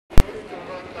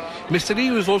Mr. Lee,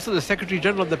 who is also the Secretary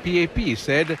General of the PAP,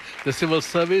 said the civil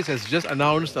service has just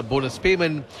announced a bonus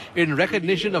payment in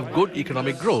recognition of good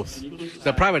economic growth.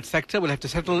 The private sector will have to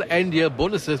settle end-year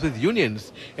bonuses with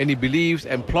unions, and he believes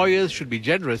employers should be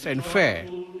generous and fair.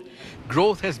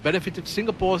 Growth has benefited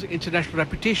Singapore's international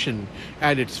reputation,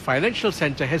 and its financial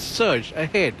centre has surged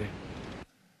ahead.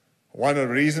 One of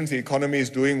the reasons the economy is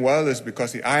doing well is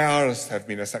because the IRs have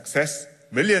been a success.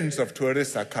 Millions of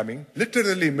tourists are coming,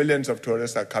 literally millions of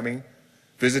tourists are coming,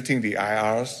 visiting the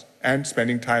IRs and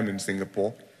spending time in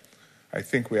Singapore. I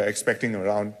think we are expecting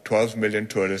around 12 million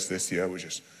tourists this year, which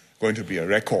is going to be a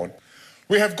record.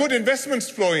 We have good investments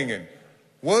flowing in,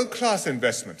 world-class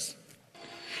investments.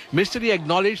 Mr. Lee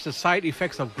acknowledged the side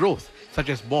effects of growth, such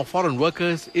as more foreign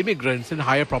workers, immigrants and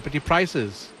higher property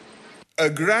prices. A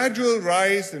gradual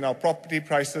rise in our property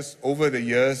prices over the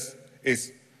years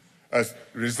is a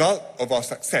result of our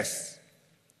success.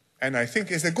 And I think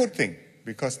it's a good thing,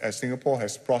 because as Singapore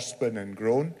has prospered and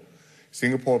grown,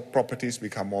 Singapore properties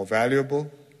become more valuable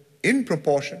in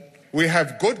proportion. We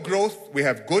have good growth, we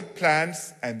have good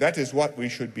plans, and that is what we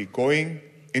should be going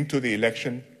into the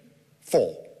election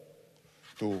for.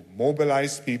 To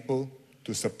mobilize people,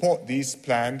 to support these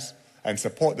plans and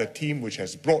support the team which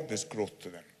has brought this growth to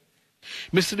them.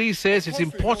 Mr. Lee says it's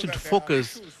important to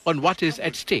focus on what is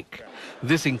at stake.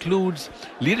 This includes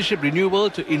leadership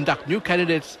renewal to induct new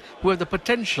candidates who have the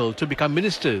potential to become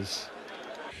ministers.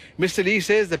 Mr. Lee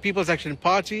says the People's Action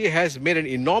Party has made an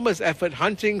enormous effort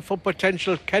hunting for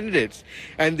potential candidates,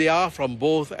 and they are from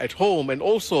both at home and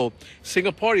also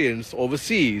Singaporeans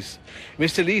overseas.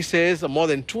 Mr. Lee says more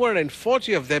than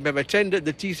 240 of them have attended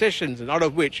the tea sessions, and out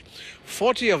of which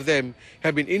 40 of them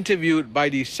have been interviewed by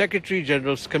the Secretary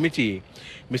General's committee.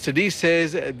 Mr. Lee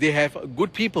says they have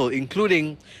good people,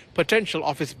 including potential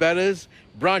office bearers,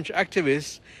 branch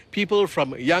activists, people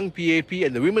from Young PAP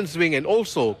and the Women's Wing, and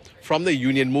also from the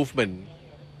union movement.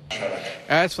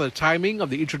 As for the timing of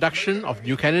the introduction of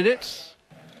new candidates,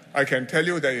 I can tell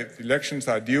you that elections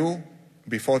are due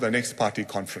before the next party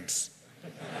conference.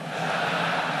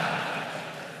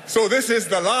 So this is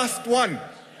the last one.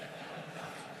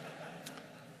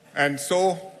 And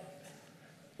so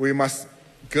we must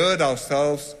gird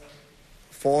ourselves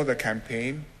for the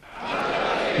campaign.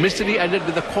 Mr. Lee ended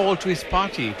with a call to his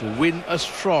party to win a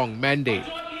strong mandate.